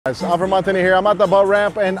Guys, Alfred Montaner here. I'm at the boat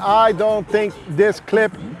ramp and I don't think this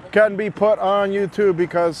clip can be put on YouTube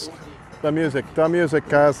because the music,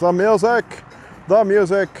 guys, the music. All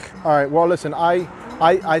right, well, listen,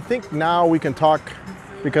 I think now we can talk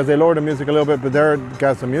because they lowered the music a little bit, but there,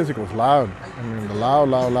 guys, the music was loud. I mean,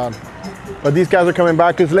 loud. But these guys are coming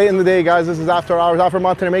back. It's late in the day, guys. This is After Hours. Alfred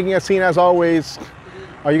Montaner making a scene as always.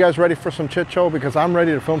 Are you guys ready for some chit show? Because I'm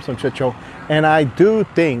ready to film some chit show. And I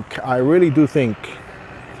really do think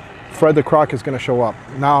Fred the Croc is gonna show up.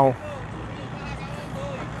 Now,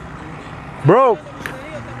 bro,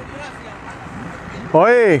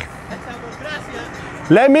 oye,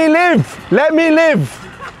 let me live.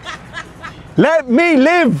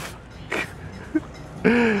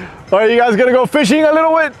 Are you guys gonna go fishing a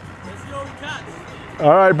little bit?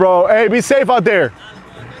 All right, bro. Hey, be safe out there.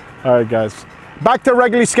 All right, guys. Back to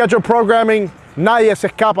regularly scheduled programming. Nadie se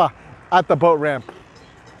escapa at the boat ramp.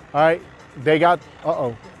 All right, they got,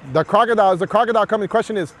 the crocodile. Is the crocodile coming? The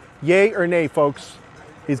question is, yay or nay, folks?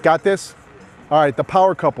 He's got this. All right, the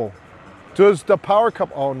power couple. Does the power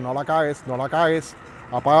couple, oh, no la cagues.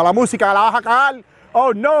 Apaga la música, la vas a cagar.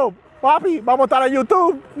 Oh, no, papi, vamos a estar en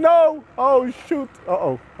YouTube. No, oh, shoot.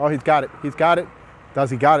 Oh, he's got it. Does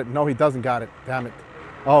he got it? No, he doesn't got it. Damn it.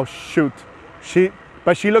 Oh, shoot.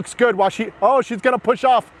 But she looks good while she's gonna push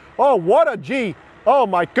off. Oh, what a G. Oh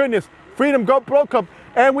my goodness. Freedom Go broke up.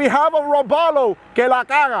 And we have a Robalo que la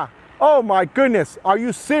caga. Oh my goodness. Are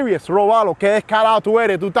you serious, Robalo? Que descarado tú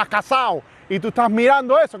eres. Tú estás casado y tú estás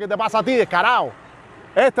mirando eso que te pasa a ti, descarado.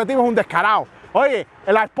 Este tipo es un descarado. Oye,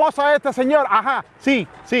 la esposa de este señor, ajá, sí,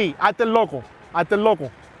 hazte el loco.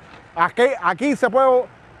 Aquí se puede,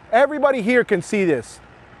 everybody here can see this.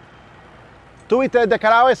 ¿Tú viste el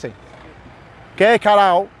descarado ese? Qué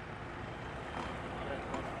descarado.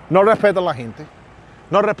 No respetan la gente.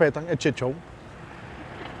 No respetan el chit show.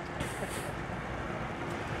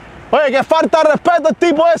 Oye, que falta de respeto el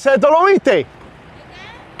tipo ese. ¿Tú lo viste?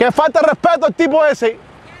 Que falta de respeto el tipo ese.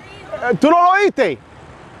 ¿Tú no lo viste?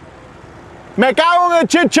 Me cago en el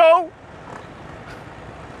chit show.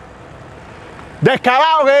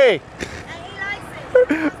 Descarado que es.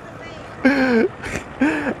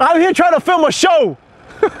 I'm here trying to film a show.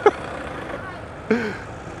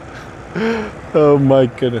 Oh my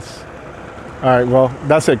goodness. All right, well,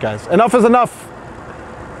 that's it, guys. Enough is enough.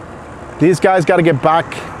 These guys got to get back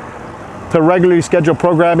to regularly scheduled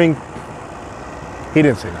programming. He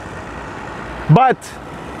didn't say that. But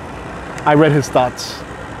I read his thoughts.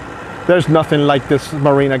 There's nothing like this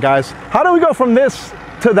marina, guys. How do we go from this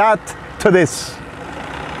to that to this?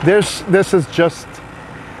 This is just,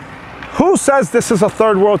 who says this is a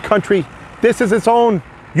third world country? This is its own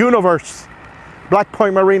universe. Black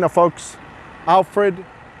Point Marina, folks. Alfred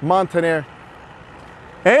Montaner.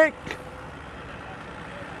 Hey.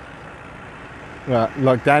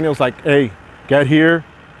 Look, Daniel's like, hey, get here.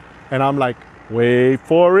 And I'm like, wait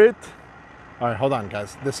for it. All right, hold on,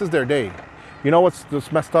 guys. This is their day. You know what's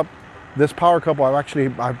just messed up? This power couple, I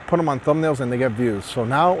put them on thumbnails and they get views. So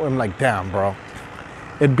now I'm like, damn, bro.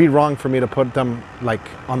 It'd be wrong for me to put them like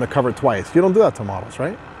on the cover twice. You don't do that to models,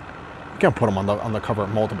 right? You can't put them on the cover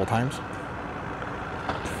multiple times.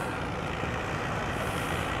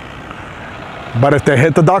 But if they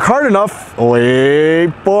hit the dock hard enough,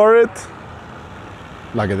 wait for it.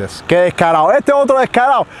 Look at this. Qué descarado. Este otro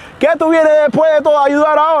descarado. ¿Qué tú vienes después de todo a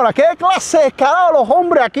ayudar ahora? ¿Qué clase de descarado los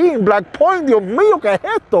hombres aquí en Black Point? Dios mío, ¿qué es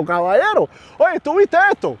esto, caballero? Oye, ¿tú viste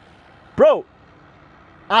esto? Bro,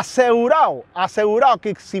 asegurado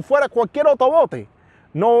que si fuera cualquier otro bote,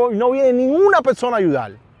 no viene ninguna persona a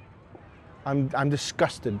ayudar. I'm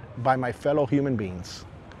disgusted by my fellow human beings.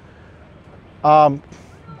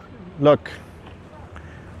 Look,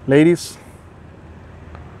 ladies,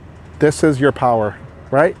 this is your power,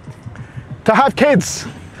 right? To have kids.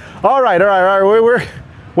 All right.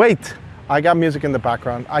 Wait, I got music in the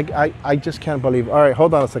background. I just can't believe. All right,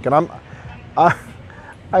 hold on a second. I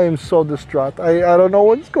am so distraught. I don't know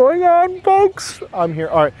what's going on, folks. I'm here.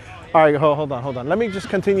 All right, hold on. Let me just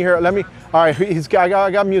continue here. All right, I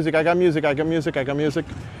got music.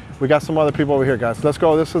 We got some other people over here, guys. Let's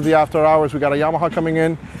go. This is the After Hours. We got a Yamaha coming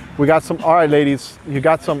in. We got some. All right, ladies. You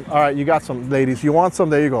got some. All right, you got some, ladies. You want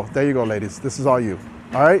some? There you go. There you go, ladies. This is all you.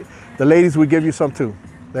 All right. The ladies, we give you some too.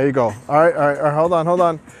 There you go. All right. Hold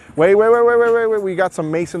on. Wait. We got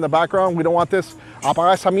some mace in the background. We don't want this.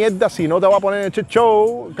 Apaga esa mierda, si no te va a poner en el chit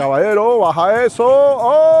show. Caballero, baja eso.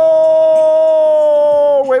 Oh,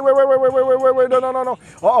 Wait. No.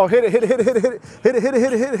 Uh-oh, hit it.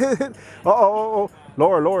 Uh-oh.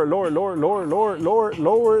 Lower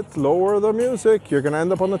the music. You're gonna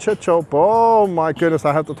end up on the Chit Show. Oh my goodness,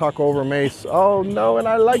 I have to talk over Mace. Oh no, and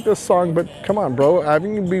I like this song, but come on, bro.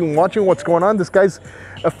 Haven't you been watching what's going on? This guy's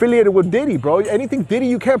affiliated with Diddy, bro. Anything Diddy,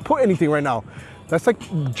 you can't put anything right now. That's like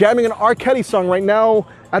jamming an R. Kelly song right now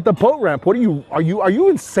at the boat ramp. What are you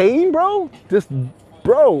insane, bro?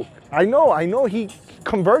 Bro, I know he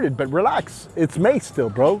converted, but relax. It's Mace still,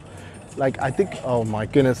 bro. Like, I think, oh my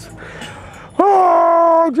goodness.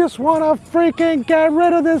 Oh, I just want to freaking get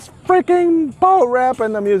rid of this freaking boat ramp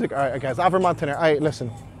and the music. All right, guys, Alfred Montaner. All right,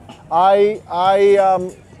 listen. I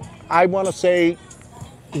want to say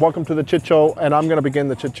welcome to the Chit Show, and I'm going to begin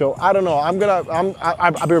the Chit Show. I don't know. I'll be right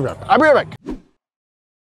back. I'll be right back.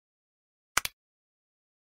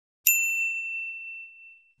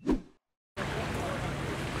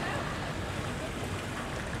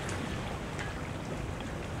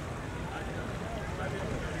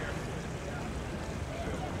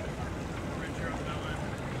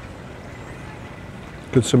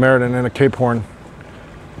 Good Samaritan and a Cape Horn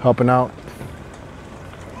helping out.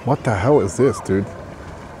 What the hell is this, dude?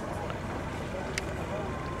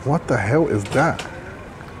 What the hell is that?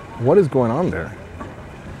 What is going on there?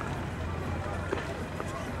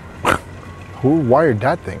 Who wired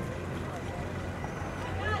that thing?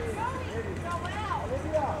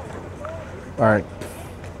 All right.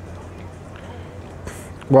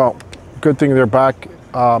 Well, good thing they're back.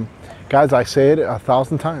 Guys, I say it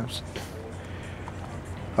 1,000 times.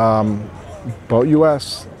 Boat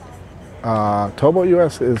US, Towboat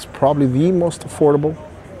US is probably the most affordable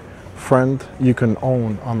friend you can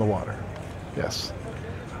own on the water. Yes.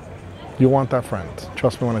 You want that friend.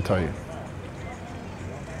 Trust me when I tell you.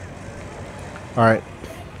 All right.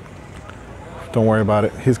 Don't worry about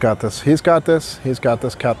it. He's got this. He's got this. He's got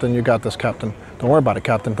this, Captain. You got this, Captain. Don't worry about it,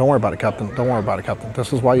 Captain. Don't worry about it, Captain. Don't worry about it, Captain.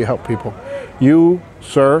 This is why you help people. You,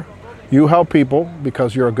 sir, you help people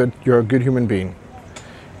because you're a good human being.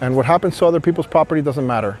 And what happens to other people's property doesn't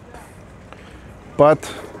matter.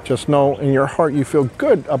 But just know in your heart you feel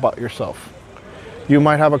good about yourself. You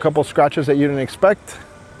might have a couple scratches that you didn't expect.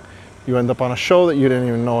 You end up on a show that you didn't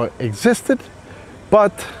even know existed.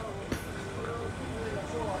 But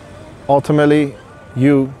ultimately,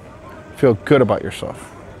 you feel good about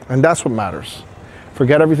yourself. And that's what matters.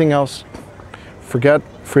 Forget everything else. Forget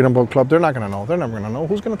Freedom Boat Club. They're not going to know. They're never going to know.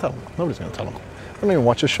 Who's going to tell them? Nobody's going to tell them. They don't even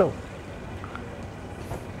watch the show.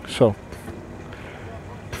 So,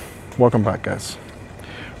 welcome back, guys.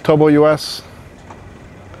 Towboat US.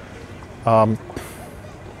 I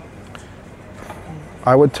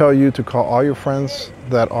would tell you to call all your friends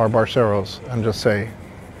that are barceros and just say,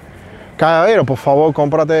 caballero, por favor,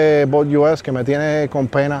 cómprate Boat US que me tiene con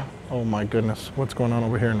pena. Oh my goodness, what's going on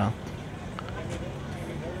over here now?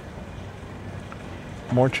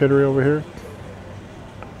 More chittery over here.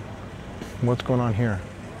 What's going on here?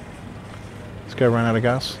 This guy ran out of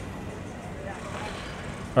gas.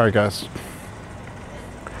 All right, guys.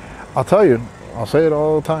 I'll tell you, I'll say it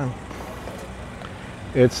all the time.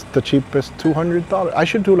 It's the cheapest $200. I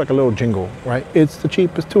should do like a little jingle, right? It's the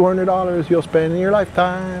cheapest $200 you'll spend in your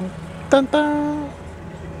lifetime. Dun, dun.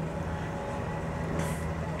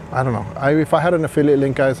 I don't know. If I had an affiliate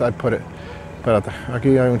link, guys, I'd put it. Espérate,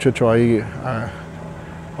 aquí hay un chicho ahí.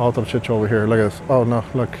 Otro chicho over here. Look at this. Oh no,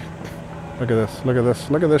 look. Look at this. Look at this.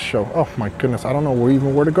 Look at this show. Oh my goodness. I don't know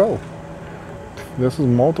where to go. This is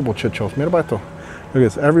multiple chichos. Mira esto. Look at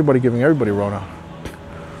this. Everybody giving everybody Rona.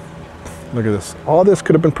 Look at this. All this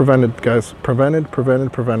could have been prevented, guys.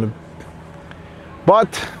 Prevented.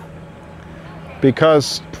 But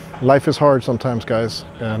because life is hard sometimes, guys,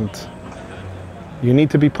 and you need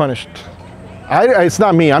to be punished. It's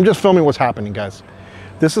not me. I'm just filming what's happening, guys.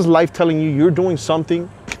 This is life telling you you're doing something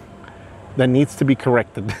that needs to be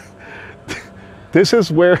corrected. This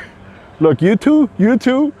is where, look, you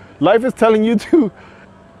two, life is telling you two,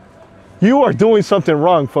 you are doing something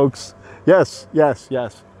wrong, folks. Yes.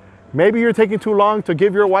 Maybe you're taking too long to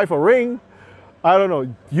give your wife a ring. I don't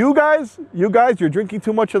know. You guys, you're drinking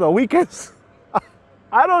too much on the weekends.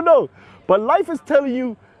 I don't know. But life is telling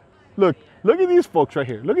you, look at these folks right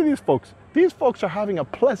here. Look at these folks. These folks are having a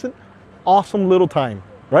pleasant, awesome little time,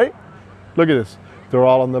 right? Look at this. They're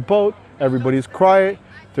all on the boat. Everybody's quiet.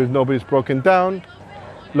 Nobody's broken down.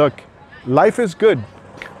 Look, life is good,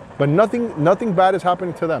 but nothing bad is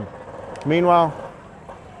happening to them. Meanwhile,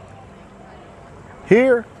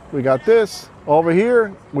 here we got this. Over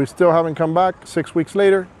here, we still haven't come back 6 weeks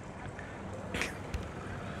later.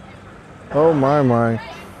 Oh my.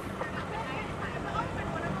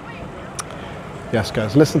 Yes,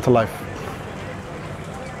 guys, listen to life.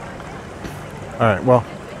 All right, well,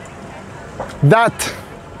 that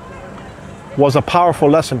was a powerful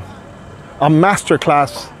lesson, a master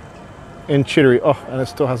class in chittery. Oh, and it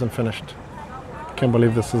still hasn't finished. Can't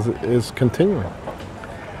believe this is continuing.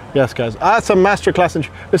 Yes, guys, that's a master class in.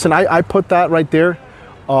 Listen, I put that right there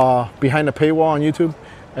behind the paywall on YouTube,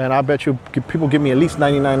 and I bet you people give me at least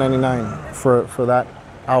 $99.99 for that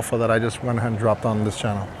alpha that I just went ahead and dropped on this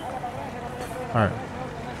channel. All right,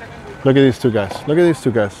 look at these two guys. Look at these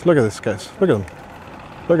two guys. Look at this guys. Look at them.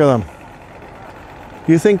 Look at them.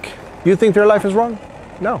 You think their life is wrong?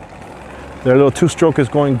 No. Their little two-stroke is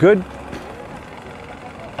going good.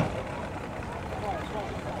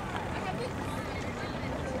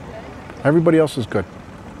 Everybody else is good.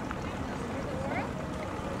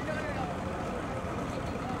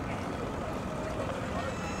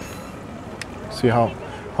 See how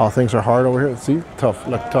things are hard over here? See? Tough.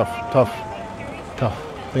 Look, tough.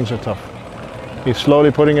 Things are tough. He's slowly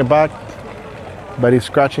putting it back, but he's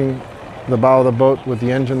scratching the bow of the boat with the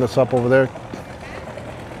engine that's up over there.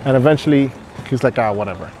 And eventually, he's like,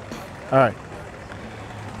 whatever. All right.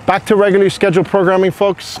 Back to regularly scheduled programming,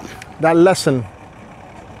 folks. That lesson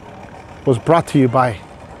was brought to you by,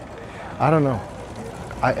 I don't know.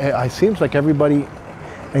 I seems like everybody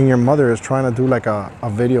and your mother is trying to do like a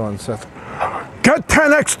video and says, get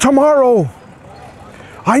 10x tomorrow.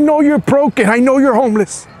 I know you're broken. I know you're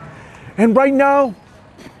homeless. And right now,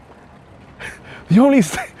 the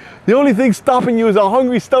only thing stopping you is a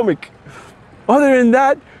hungry stomach. Other than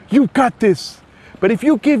that, you got this. But if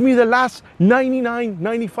you give me the last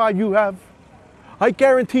 99.95 you have, I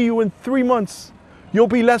guarantee you in 3 months, you'll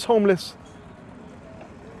be less homeless.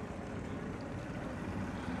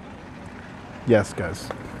 Yes, guys.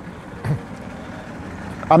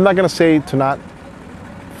 I'm not gonna say to not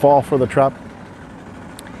fall for the trap.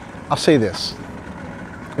 I'll say this.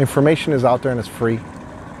 Information is out there and it's free.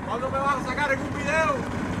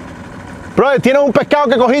 Bro, ¿tienes un pescado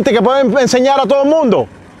que cogiste que puedes enseñar a todo el mundo?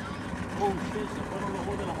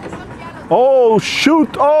 Oh,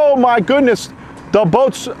 shoot. Oh, my goodness. The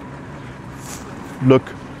boats. Look.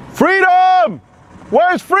 Freedom!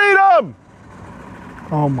 Where's freedom?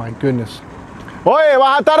 Oh, my goodness. Oye,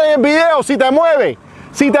 vas a estar en el video si te mueves.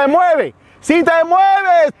 Si te mueves. Si te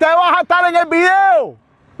mueves, te vas a estar en el video.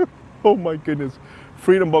 Oh, my goodness.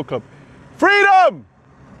 Freedom Boat Club. Freedom!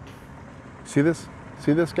 See this?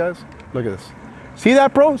 See this, guys? Look at this. See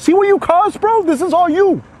that, bro? See what you caused, bro? This is all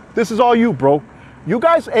you. This is all you, bro. You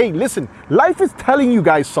guys, hey, listen. Life is telling you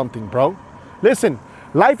guys something, bro. Listen.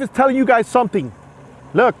 Life is telling you guys something.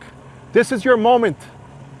 Look. This is your moment.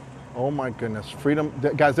 Oh, my goodness. Freedom.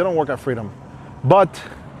 Guys, they don't work at Freedom. But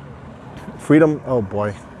Freedom, oh,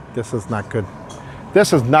 boy. This is not good.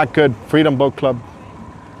 This is not good. Freedom Boat Club.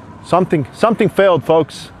 Something failed,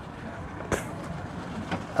 folks.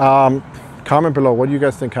 Comment below. What do you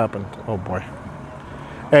guys think happened? Oh boy.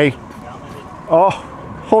 Hey. Oh,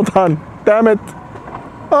 hold on. Damn it.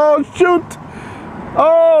 Oh shoot.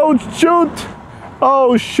 Oh shoot.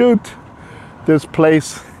 Oh shoot. This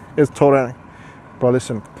place is totally. Bro,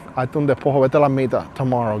 listen. I think despojo vete a la mitad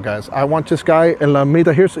tomorrow, guys. I want this guy in La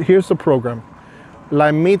Mitad. Here's the program.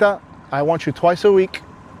 La Mitad. I want you twice a week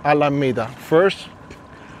at La Mitad. First,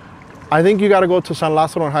 I think you got to go to San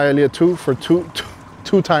Lázaro and Hialeah too for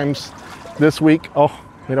two times this week. Oh,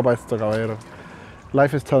 mira para esto, caballero.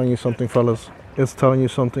 Life is telling you something, fellas. It's telling you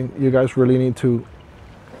something. You guys really need to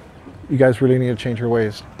change your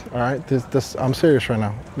ways. All right, this I'm serious right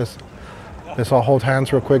now. Let's all hold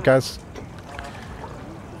hands real quick, guys,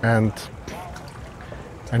 and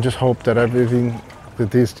just hope that everything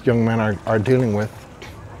that these young men are dealing with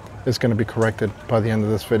is going to be corrected by the end of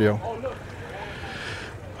this video.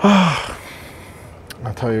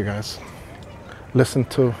 I'll tell you guys, listen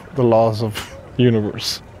to the laws of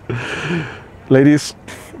universe. Ladies,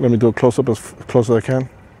 let me do a close-up as close as I can.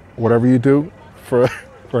 Whatever you do, for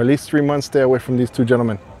at least 3 months, stay away from these two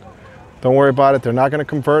gentlemen. Don't worry about it. They're not going to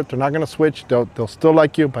convert. They're not going to switch. They'll still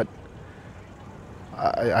like you, but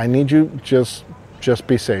I need you just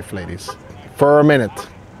be safe, ladies, for a minute.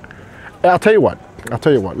 I'll tell you what.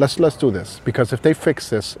 Let's do this, because if they fix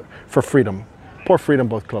this for Freedom, poor Freedom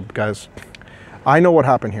Boat Club, guys. I know what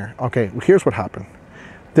happened here. Okay, here's what happened.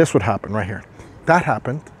 This would happen right here. That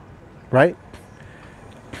happened, right?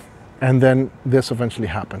 And then this eventually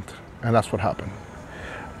happened, and that's what happened.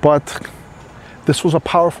 But this was a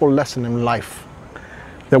powerful lesson in life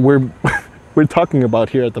that we're talking about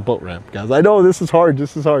here at the boat ramp, guys. I know this is hard.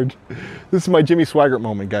 This is my Jimmy Swaggart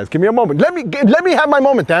moment, guys. Give me a moment. Let me have my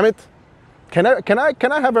moment, damn it. Can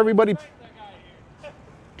I have everybody?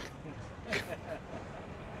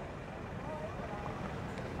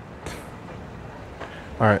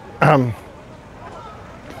 All right.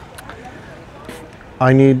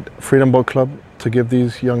 I need Freedom Boat Club to give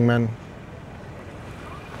these young men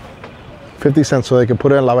 50 cents so they can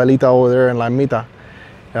put it in La Velita over there in La Ermita.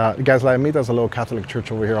 Guys, La Ermita is a little Catholic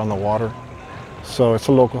church over here on the water. So it's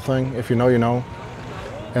a local thing. If you know, you know.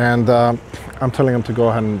 And I'm telling them to go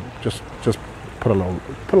ahead and just put a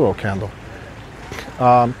little candle.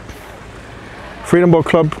 Freedom Boat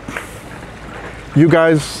Club, you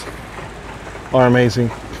guys are amazing.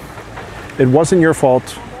 It wasn't your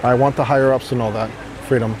fault. I want the higher ups to know that.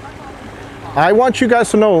 Freedom. I want you guys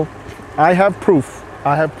to know I have proof.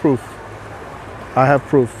 I have proof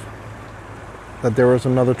that there was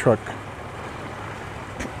another truck.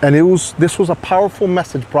 And this was a powerful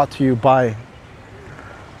message brought to you by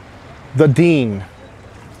the Dean,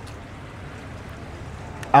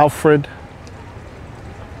 Alfred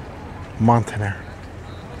Montaner.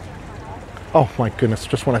 Oh my goodness,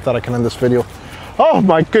 just when I thought I can end this video. Oh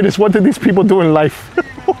my goodness, what did these people do in life?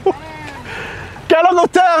 ¿Qué es lo que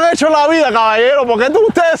ustedes han hecho en la vida, caballero? ¿Por qué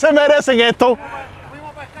ustedes se merecen esto?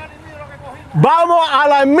 Vamos a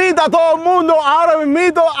la ermita todo el mundo, ahora me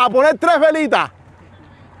invito a poner 3 velitas.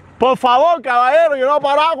 Por favor, caballero, yo no he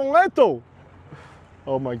parado con esto.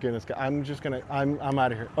 Oh my goodness, I'm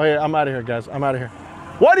out of here. Oh yeah, I'm out of here, guys, I'm out of here.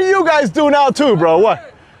 What do you guys do now too, bro?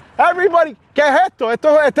 What? Everybody, ¿qué es esto?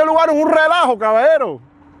 Este lugar es un relajo, caballero.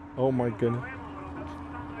 Oh my goodness.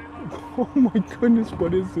 Oh my goodness,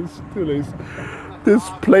 what is this place? This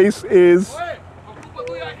place is...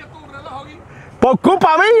 Por culpa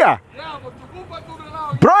mía.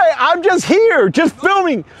 Bro, I'm just here, just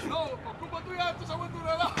filming.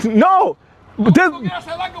 No,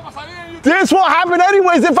 this will happen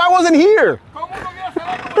anyways if I wasn't here.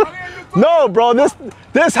 No, bro,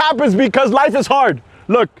 this happens because life is hard.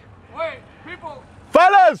 Look,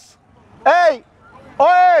 fellas, hey,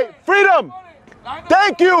 Freedom,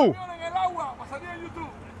 thank you.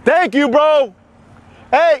 Thank you, bro.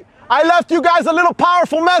 Hey, I left you guys a little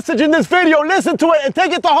powerful message in this video. Listen to it and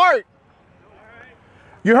take it to heart.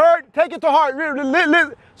 You heard? Take it to heart.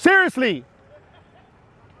 Seriously.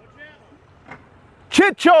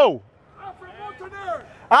 Chit Show.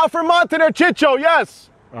 Alfred Montaner, Chit Show, yes.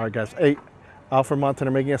 All right, guys. Hey, Alfred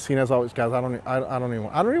Montaner making a scene as always, guys. I don't even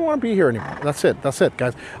want to be here anymore. That's it,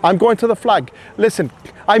 guys. I'm going to the flag. Listen,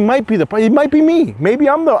 it might be me. Maybe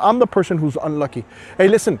I'm the person who's unlucky. Hey,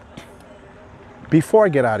 listen. Before I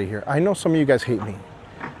get out of here, I know some of you guys hate me,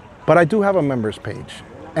 but I do have a members page,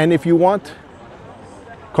 and if you want,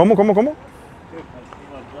 ¿Cómo?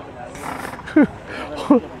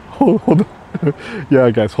 Hold on.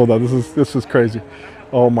 Yeah, guys, hold on. This is crazy.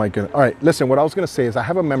 Oh my goodness. All right, listen. What I was gonna say is I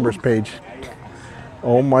have a members page.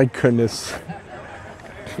 Oh my goodness.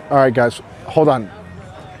 All right, guys, hold on.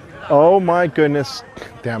 Oh my goodness.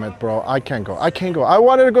 Damn it, bro. I can't go. I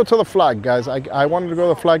wanted to go to the flag, guys. I wanted to go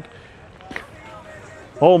to the flag.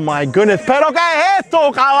 Oh my goodness. ¿Pero qué es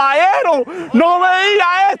esto, caballero? No me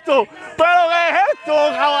diga esto. ¿Pero qué es esto,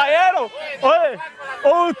 caballero? Oye,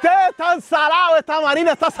 ustedes están salados. Esta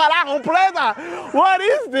marina está salada completa. What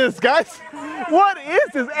is this, guys? What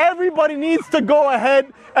is this? Everybody needs to go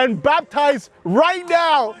ahead and baptize right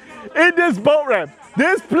now in this boat ramp.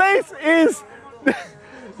 This place is...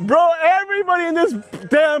 Bro, everybody in this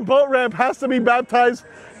damn boat ramp has to be baptized.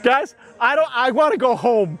 Guys, I want to go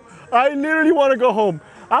home. I literally want to go home.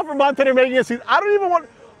 Alfred Montaner making a scene. I don't even want...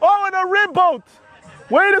 Oh, and a rib boat.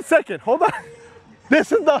 Wait a second. Hold on.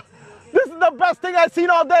 This is the best thing I've seen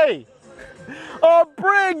all day. A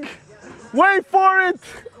brig. Wait for it.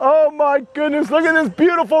 Oh my goodness. Look at this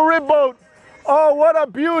beautiful rib boat. Oh, what a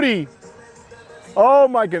beauty. Oh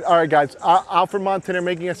my goodness. All right, guys. Alfred Montaner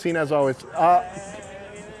making a scene as always.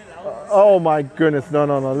 Oh my goodness. No.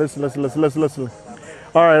 Listen.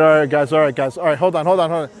 All right, guys. All right, hold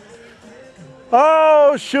on.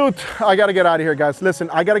 Oh, shoot. I got to get out of here, guys. Listen,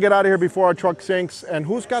 I got to get out of here before our truck sinks. And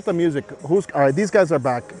who's got the music? All right, these guys are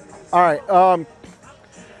back. All right,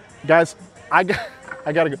 guys, I got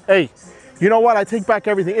to go. Hey, you know what? I take back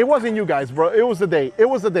everything. It wasn't you guys, bro. It was the day. It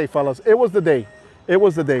was the day, fellas. It was the day.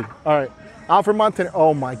 All right. Alfred Montaner.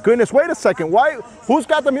 Oh, my goodness. Wait a second. Who's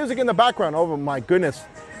got the music in the background? Oh, my goodness.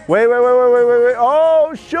 Wait.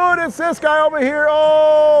 Oh, shoot, it's this guy over here.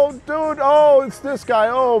 Oh, dude. Oh, it's this guy.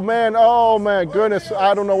 Oh, man, goodness.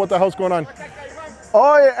 I don't know what the hell's going on.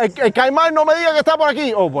 Oh, el caimán no me diga que está por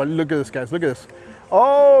aquí. Oh, boy, look at this, guys. Look at this.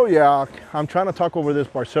 Oh, yeah. I'm trying to talk over this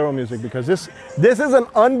Barcero music because this is an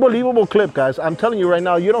unbelievable clip, guys. I'm telling you right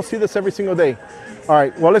now, you don't see this every single day. All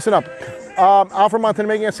right, well, listen up. Alfred Montaner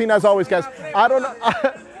making a scene as always, guys. I don't know.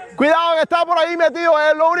 Cuidado que está por ahí metido.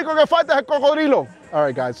 Lo único que falta es el cocodrilo. All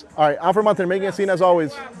right, guys. All right, Alfred Montaner making a scene as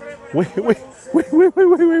always. Wait.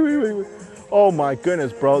 Oh my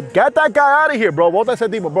goodness, bro. Get that guy out of here, bro. Bota ese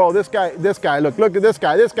tipo, bro. This guy. Look at this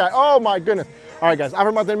guy. Oh my goodness. All right, guys.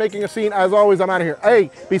 Alfred Montaner making a scene. As always, I'm out of here. Hey,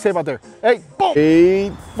 be safe out there. Hey, boom.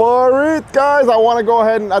 Wait for it, guys. I want to go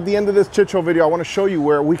ahead and at the end of this Chit Show video, I want to show you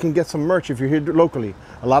where we can get some merch if you're here locally.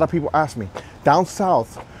 A lot of people ask me. Down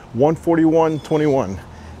south, 14121,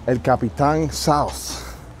 El Capitan South.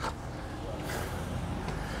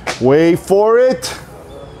 Wait for it.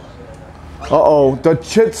 Uh-oh, the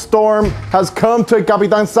Chit storm has come to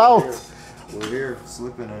Capitan South. We're here,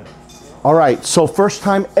 slipping it. All right, so first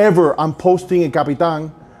time ever I'm posting a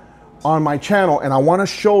Capitan on my channel, and I want to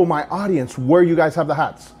show my audience where you guys have the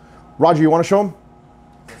hats. Roger, you want to show them?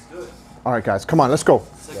 Let's do it. All right, guys, come on, let's go.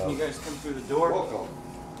 Second you guys come through the door,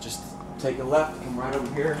 just take a left, come right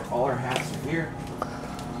over here. All our hats are here.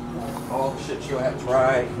 All the Chit Show hats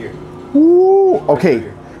right here. Ooh,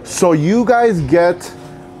 okay, so you guys get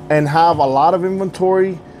and have a lot of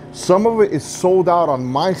inventory. Some of it is sold out on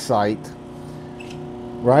my site,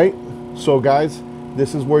 right? So guys,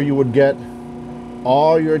 this is where you would get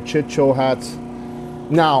all your Chit Show hats.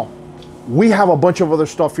 Now, we have a bunch of other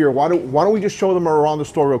stuff here. Why don't we just show them around the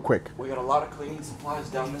store real quick? We got a lot of cleaning supplies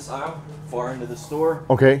down this aisle, far into the store.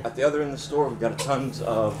 Okay. At the other end of the store, we've got tons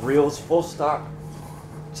of reels, full stock,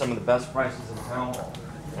 some of the best prices in town.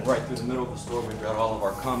 And right through the middle of the store, we've got all of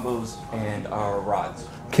our combos and our rods.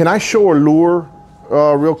 Can I show a lure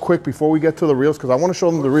real quick before we get to the reels? Because I want to show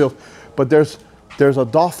them the reels. But there's a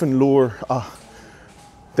dolphin lure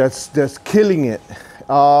that's killing it.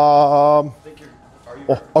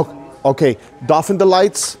 Okay, Dolphin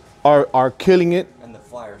Delights are killing it. And the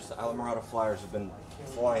flyers, the Alamorado flyers have been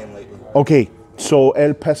flying lately. Okay, so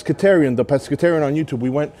the Pescatarian on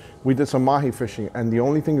YouTube, we did some mahi fishing, and the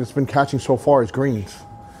only thing that's been catching so far is greens.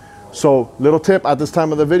 So little tip at this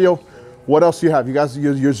time of the video, what else do you have? You guys,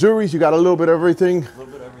 your Zuris, you got a little bit of everything. A little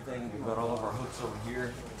bit of everything. We've got all of our hooks over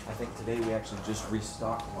here. I think today we actually just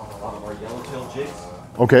restocked on a lot of our yellowtail jigs.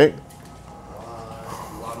 Okay.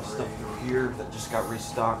 A lot of stuff through here that just got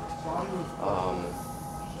restocked.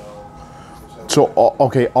 So,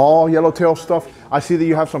 okay, all yellowtail stuff. I see that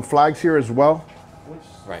you have some flags here as well.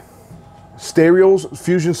 Right. Stereos,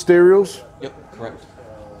 fusion stereos. Yep, correct.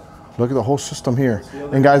 Look at the whole system here.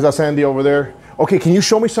 And guys, that's Andy over there. Okay, can you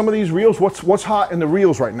show me some of these reels? What's hot in the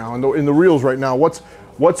reels right now? In the reels right now, what's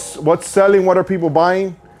selling? What are people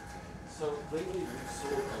buying? So lately we've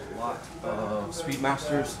sold a lot of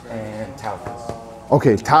Speedmasters and Talicas.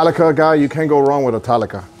 Okay, Talica guy, you can't go wrong with a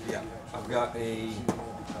Talica. Yeah, I've got a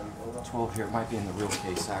 12 here. It might be in the reel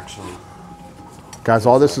case actually. Guys,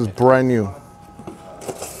 all this is brand new.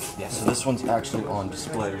 Yeah, so this one's actually on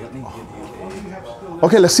display. Let me give you a...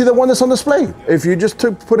 Okay, let's see the one that's on display. If you just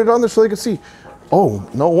put it on there so they can see. Oh,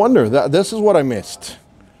 no wonder. This is what I missed.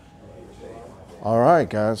 All right,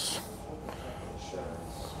 guys.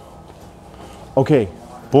 Okay,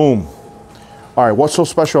 boom. All right, what's so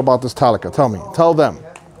special about this Talica? Tell me. Tell them.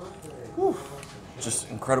 Just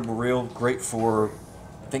incredible reel. Great for,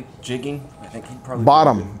 I think, jigging. I think he'd probably...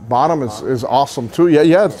 Bottom is awesome, too.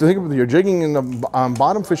 Yeah, think of it. You're jigging in the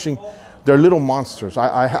bottom fishing. They're little monsters.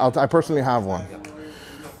 I personally have one.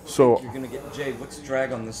 So you're gonna get, Jay, what's the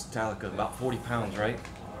drag on this Talica? About 40 pounds, right?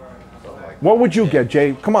 what would you get,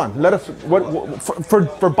 Jay? Come on, let us,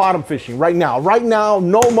 for bottom fishing right now,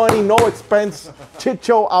 no money, no expense, Chit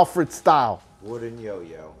Show Alfred style. Wooden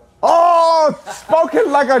yo-yo. Oh,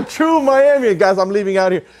 spoken like a true Miamian. Guys, I'm leaving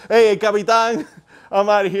out here. Hey, Capitan, I'm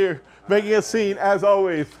out of here, making a scene as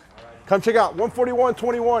always. Come check out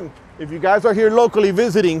 14121. If you guys are here locally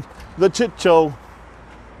visiting the Chit Show,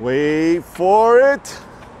 wait for it.